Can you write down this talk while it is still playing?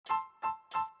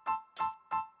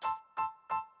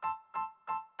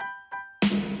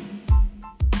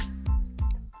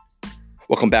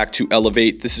Welcome back to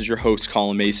Elevate. This is your host,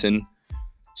 Colin Mason.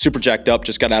 Super jacked up,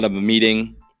 just got out of a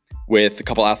meeting with a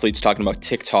couple athletes talking about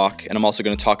TikTok, and I'm also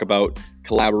going to talk about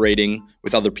collaborating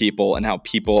with other people and how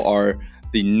people are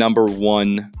the number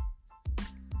one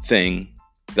thing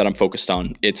that I'm focused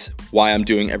on. It's why I'm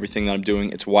doing everything that I'm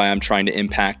doing. It's why I'm trying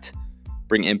to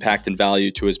bring impact and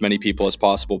value to as many people as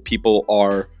possible. People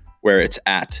are where it's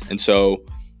at. And so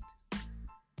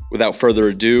without further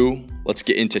ado, let's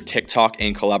get into TikTok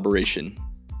and collaboration.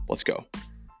 Let's go.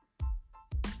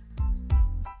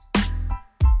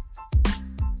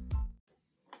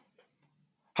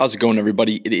 How's it going,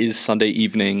 everybody? It is Sunday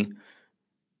evening.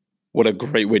 What a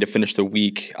great way to finish the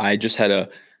week. I just had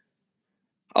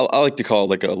I like to call it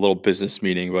like a little business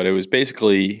meeting, but it was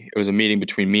a meeting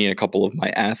between me and a couple of my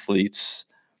athletes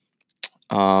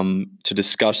to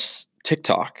discuss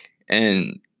TikTok.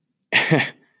 And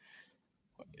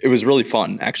it was really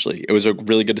fun, actually. It was a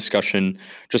really good discussion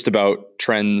just about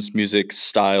trends, music,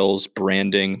 styles,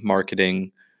 branding,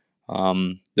 marketing.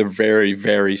 They're very,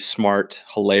 very smart,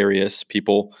 hilarious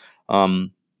people. And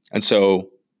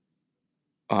so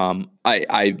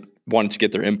I wanted to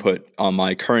get their input on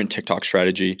my current TikTok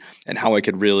strategy and how I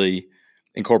could really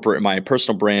incorporate my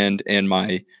personal brand and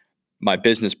my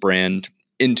business brand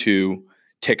into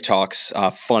TikTok's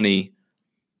funny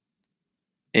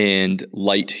and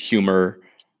light humor.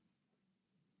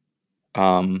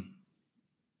 The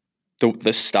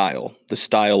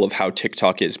style of how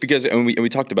TikTok is, because and we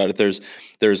talked about it. There's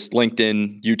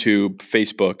LinkedIn, YouTube,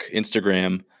 Facebook,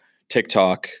 Instagram,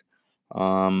 TikTok,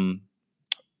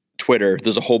 Twitter.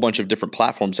 There's a whole bunch of different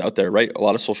platforms out there, right? A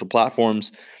lot of social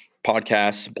platforms,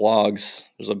 podcasts, blogs.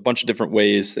 There's a bunch of different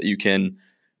ways that you can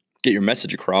get your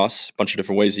message across. A bunch of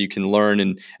different ways that you can learn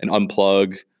and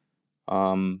unplug.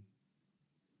 But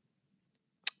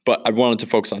I wanted to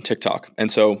focus on TikTok,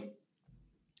 and so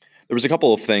there was a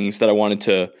couple of things that I wanted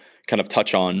to kind of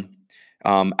touch on.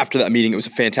 After that meeting, it was a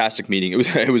fantastic meeting.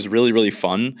 It was really, really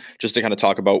fun just to kind of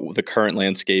talk about the current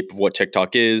landscape of what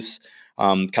TikTok is,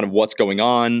 kind of what's going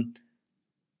on.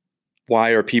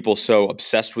 Why are people so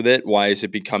obsessed with it? Why is it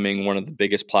becoming one of the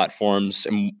biggest platforms?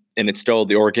 And it's still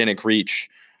the organic reach.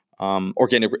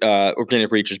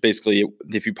 Organic reach is basically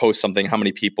if you post something, how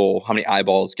many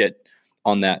eyeballs get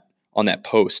on that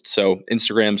post. So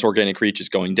Instagram's organic reach is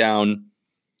going down.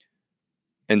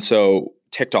 And so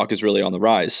TikTok is really on the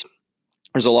rise.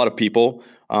 There's a lot of people.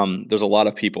 There's a lot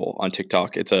of people on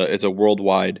TikTok. It's a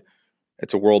worldwide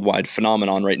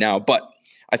phenomenon right now. But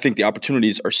I think the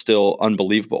opportunities are still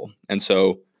unbelievable. And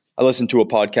so I listened to a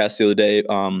podcast the other day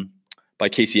by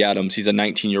Casey Adams. He's a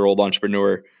 19-year-old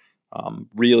entrepreneur,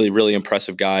 really, really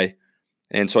impressive guy.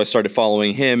 And so I started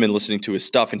following him and listening to his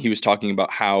stuff. And he was talking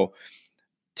about how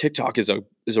TikTok is a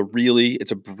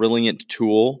brilliant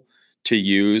tool to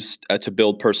use to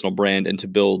build personal brand and to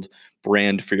build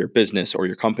brand for your business or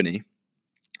your company.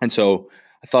 And so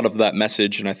I thought of that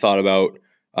message, and I thought about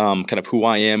kind of who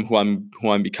I am, who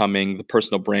I'm becoming, the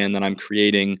personal brand that I'm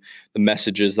creating, the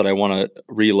messages that I want to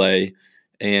relay,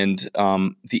 and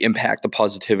the impact, the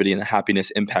positivity, and the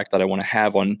happiness impact that I want to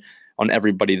have on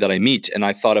everybody that I meet. And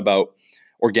I thought about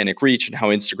organic reach and how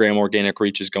Instagram organic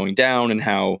reach is going down, and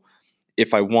how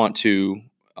if I want to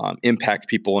impact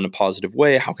people in a positive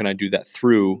way, how can I do that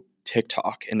through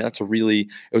TikTok? And it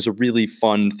was a really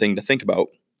fun thing to think about.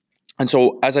 And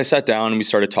so as I sat down and we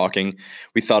started talking,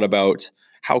 we thought about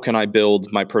how can I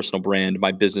build my personal brand,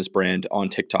 my business brand on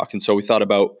TikTok? And so we thought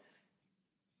about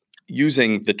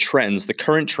using the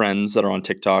current trends that are on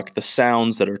TikTok, the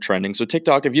sounds that are trending. So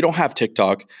TikTok, if you don't have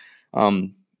TikTok,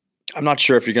 I'm not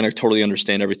sure if you're going to totally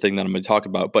understand everything that I'm going to talk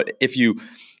about, but if you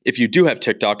do have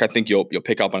TikTok, I think you'll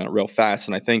pick up on it real fast.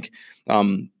 And I think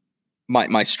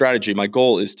my strategy, my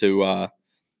goal is to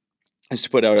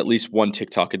put out at least one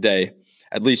TikTok a day,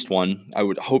 at least one. I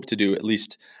would hope to do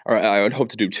I would hope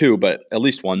to do two, but at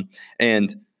least one,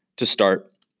 and to start.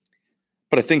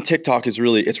 But I think TikTok is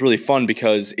really fun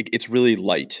because it's really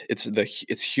light.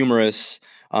 It's humorous.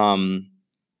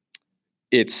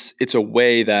 It's a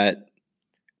way that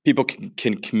people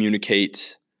can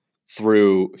communicate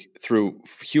through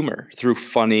humor, through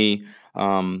funny,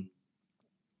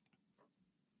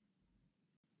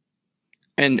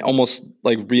 and almost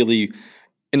like really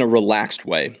in a relaxed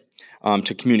way,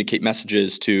 to communicate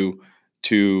messages, to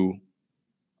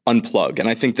unplug. And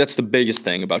I think that's the biggest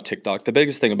thing about TikTok. The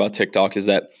biggest thing about TikTok is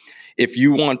that if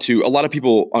you want to, a lot of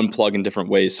people unplug in different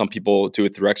ways. Some people do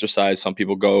it through exercise. Some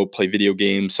people go play video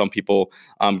games. Some people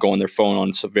go on their phone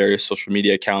on some various social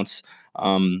media accounts.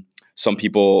 Some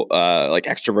people, like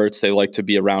extroverts, they like to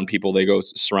be around people. They go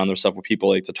surround themselves with people,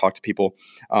 they like to talk to people.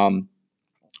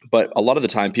 But a lot of the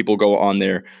time people go on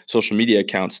their social media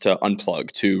accounts to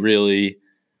unplug, to really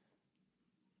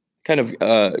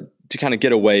to kind of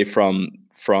get away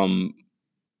from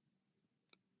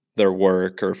their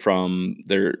work or from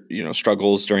their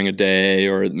struggles during a day,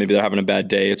 or maybe they're having a bad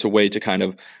day. It's a way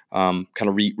to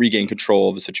regain control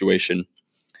of the situation.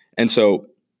 And so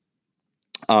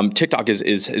TikTok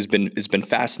has been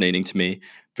fascinating to me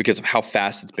because of how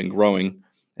fast it's been growing.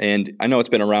 And I know it's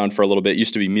been around for a little bit. It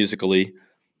used to be Musical.ly.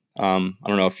 I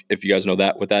don't know if you guys know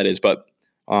what that is, but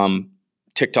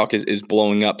TikTok is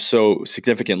blowing up so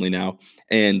significantly now.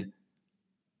 And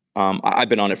I've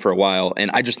been on it for a while,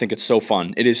 and I just think it's so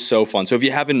fun. It is so fun. So if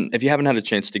you haven't had a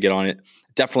chance to get on it,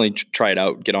 definitely try it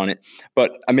out. Get on it.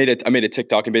 But I made a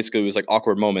TikTok, and basically it was like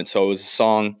awkward moments. So it was a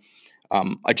song.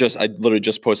 I literally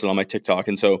just posted on my TikTok,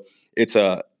 and so it's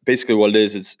basically what it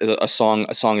is. It's a song.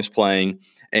 A song is playing,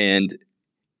 and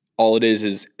all it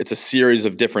is it's a series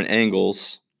of different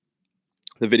angles.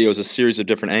 The video is a series of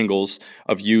different angles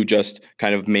of you just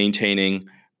kind of maintaining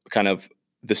kind of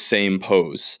the same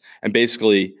pose. And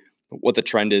basically what the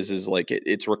trend is like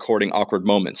it's recording awkward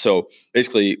moments. So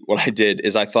basically what I did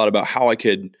is I thought about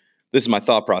this is my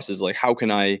thought process, like how can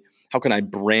I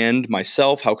brand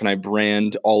myself? How can I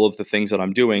brand all of the things that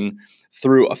I'm doing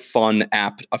through a fun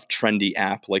app, a trendy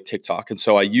app like TikTok? And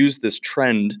so I used this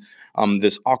trend,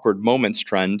 this awkward moments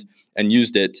trend, and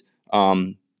used it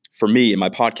for me in my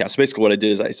podcast. So basically what I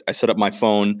did is I set up my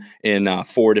phone in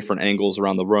 4 different angles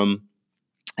around the room,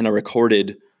 and I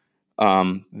recorded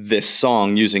this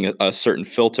song using a certain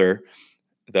filter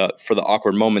for the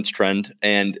awkward moments trend.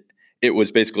 And it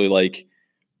was basically like,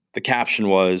 the caption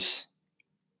was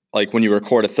like, when you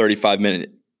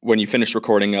finish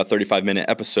recording a 35-minute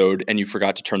episode and you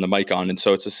forgot to turn the mic on. And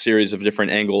so it's a series of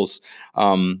different angles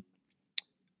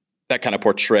that kind of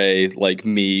portray like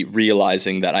me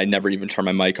realizing that I never even turned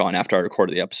my mic on after I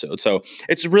recorded the episode. So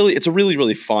it's a really,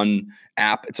 really fun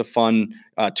app. It's a fun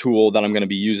tool that I'm going to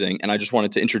be using. And I just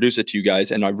wanted to introduce it to you guys.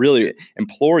 And I really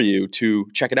implore you to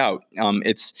check it out.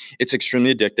 It's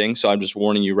extremely addicting. So I'm just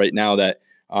warning you right now that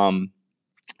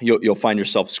you'll find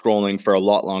yourself scrolling for a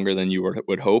lot longer than you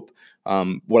would hope.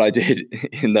 What I did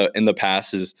in the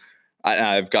past is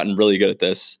I've gotten really good at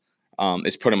this.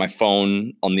 Is putting my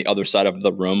phone on the other side of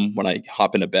the room when I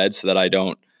hop into bed so that I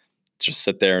don't just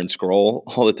sit there and scroll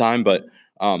all the time. But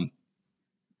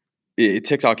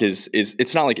TikTok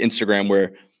it's not like Instagram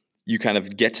where you kind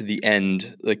of get to the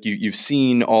end, like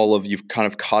you've kind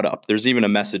of caught up. There's even a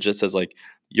message that says like,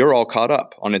 you're all caught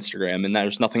up on Instagram, and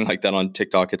there's nothing like that on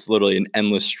TikTok. It's literally an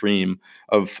endless stream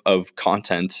of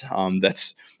content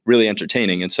that's really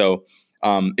entertaining. And so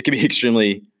it can be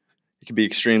extremely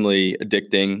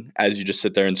addicting as you just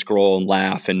sit there and scroll and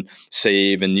laugh and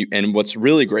save. And what's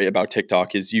really great about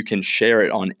TikTok is you can share it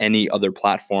on any other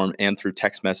platform and through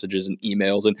text messages and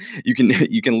emails, and you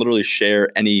can literally share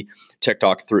any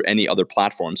TikTok through any other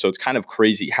platform. So it's kind of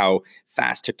crazy how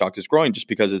fast TikTok is growing, just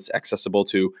because it's accessible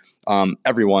to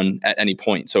everyone at any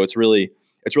point. So it's really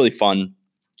fun.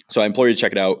 So I implore you to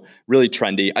check it out. Really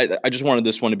trendy. I just wanted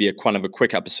this one to be a kind of a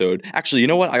quick episode. Actually, you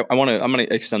know what? I'm going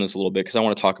to extend this a little bit because I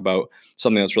want to talk about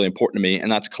something that's really important to me, and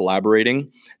that's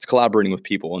collaborating. It's collaborating with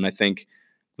people. And I think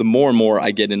the more and more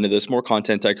I get into this, more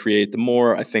content I create, the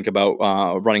more I think about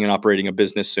running and operating a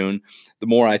business soon, the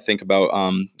more I think about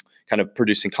kind of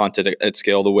producing content at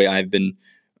scale the way I've been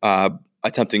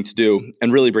attempting to do,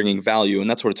 and really bringing value. And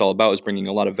that's what it's all about, is bringing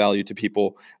a lot of value to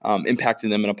people,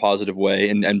 impacting them in a positive way,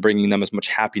 and bringing them as much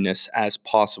happiness as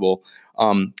possible.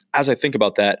 As I think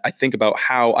about that, I think about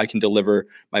how I can deliver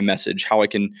my message, how I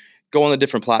can go on the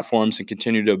different platforms and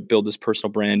continue to build this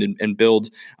personal brand and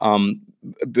build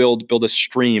a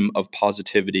stream of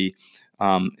positivity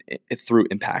through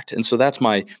impact. And so that's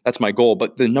my goal.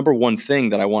 But the number one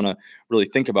thing that I want to really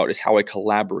think about is how I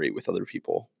collaborate with other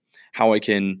people, how I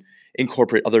can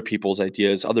incorporate other people's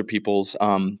ideas, other people's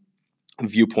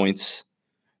viewpoints,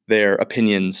 their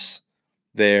opinions,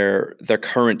 their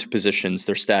current positions,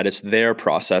 their status, their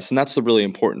process. And that's the really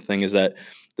important thing, is that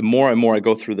the more and more I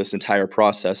go through this entire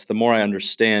process, the more I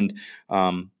understand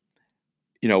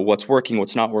what's working,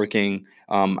 what's not working,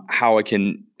 how I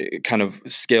can kind of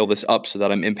scale this up so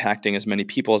that I'm impacting as many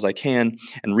people as I can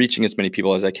and reaching as many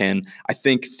people as I can. I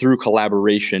think through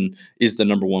collaboration is the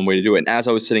number one way to do it. And as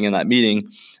I was sitting in that meeting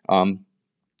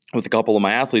with a couple of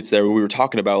my athletes there, we were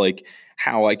talking about like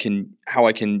how I can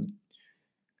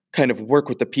kind of work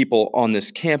with the people on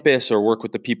this campus or work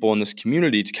with the people in this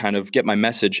community to kind of get my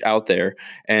message out there.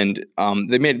 And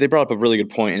they brought up a really good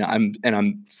point, and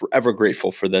I'm forever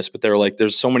grateful for this. But they're like,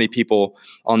 there's so many people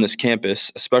on this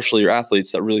campus, especially your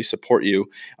athletes, that really support you,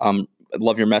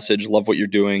 love your message, love what you're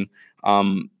doing.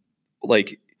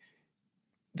 like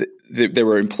they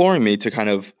were imploring me to kind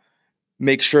of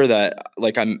make sure that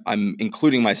like I'm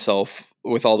including myself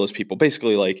with all those people.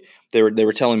 Basically, like they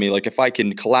were telling me like if I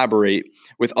can collaborate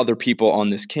with other people on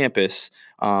this campus,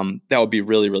 that would be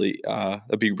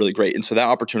that'd be really great. And so that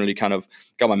opportunity kind of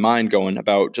got my mind going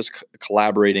about just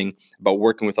collaborating, about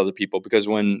working with other people. Because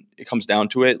when it comes down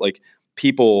to it,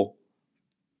 people,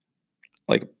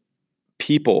 like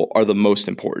people are the most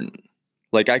important.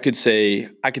 Like I could say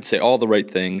all the right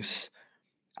things.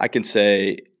 I can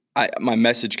say my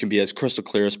message can be as crystal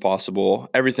clear as possible.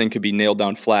 Everything could be nailed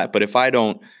down flat. But if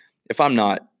I'm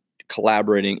not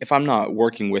collaborating, if I'm not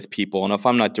working with people, and if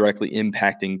I'm not directly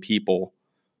impacting people,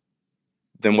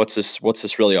 then what's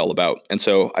this really all about? And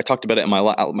so I talked about it in my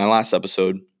last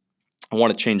episode. I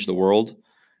want to change the world,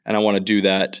 and I want to do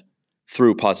that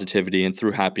through positivity and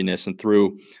through happiness and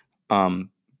through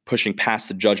pushing past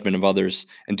the judgment of others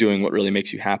and doing what really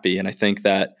makes you happy. And I think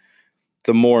that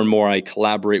the more and more I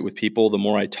collaborate with people, the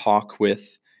more I talk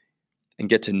with and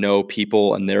get to know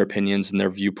people and their opinions and their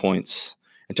viewpoints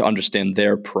and to understand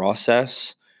their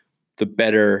process, the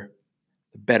better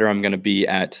I'm going to be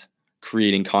at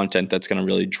creating content that's going to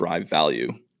really drive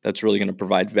value, that's really going to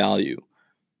provide value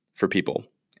for people.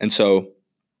 And so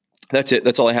that's it.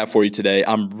 That's all I have for you today.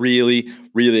 I'm really,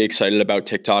 really excited about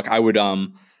TikTok. I would,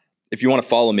 if you want to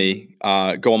follow me,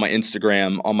 go on my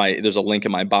Instagram. There's a link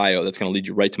in my bio that's going to lead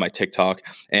you right to my TikTok,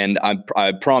 and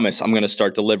I promise I'm going to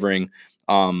start delivering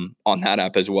on that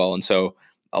app as well. And so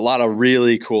a lot of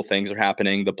really cool things are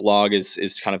happening. The blog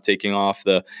is kind of taking off.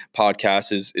 The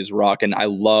podcast is rocking. I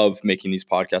love making these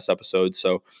podcast episodes.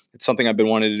 So it's something I've been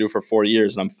wanting to do for 4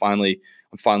 years, and I'm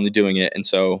finally doing it. And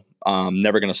so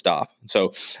never going to stop.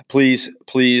 So please,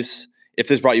 if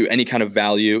this brought you any kind of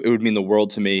value, it would mean the world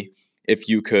to me if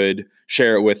you could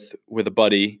share it with a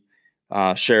buddy,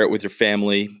 share it with your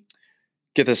family,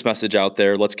 get this message out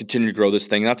there. Let's continue to grow this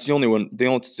thing. That's the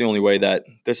only way that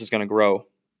this is going to grow,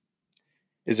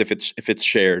 is if it's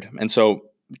shared. And so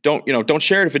don't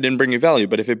share it if it didn't bring you value,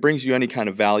 but if it brings you any kind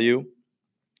of value,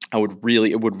 it would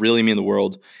really mean the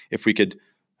world if we could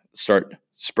start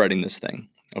spreading this thing.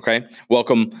 Okay.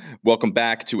 Welcome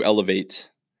back to Elevate,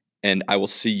 and I will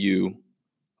see you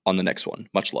on the next one.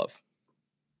 Much love.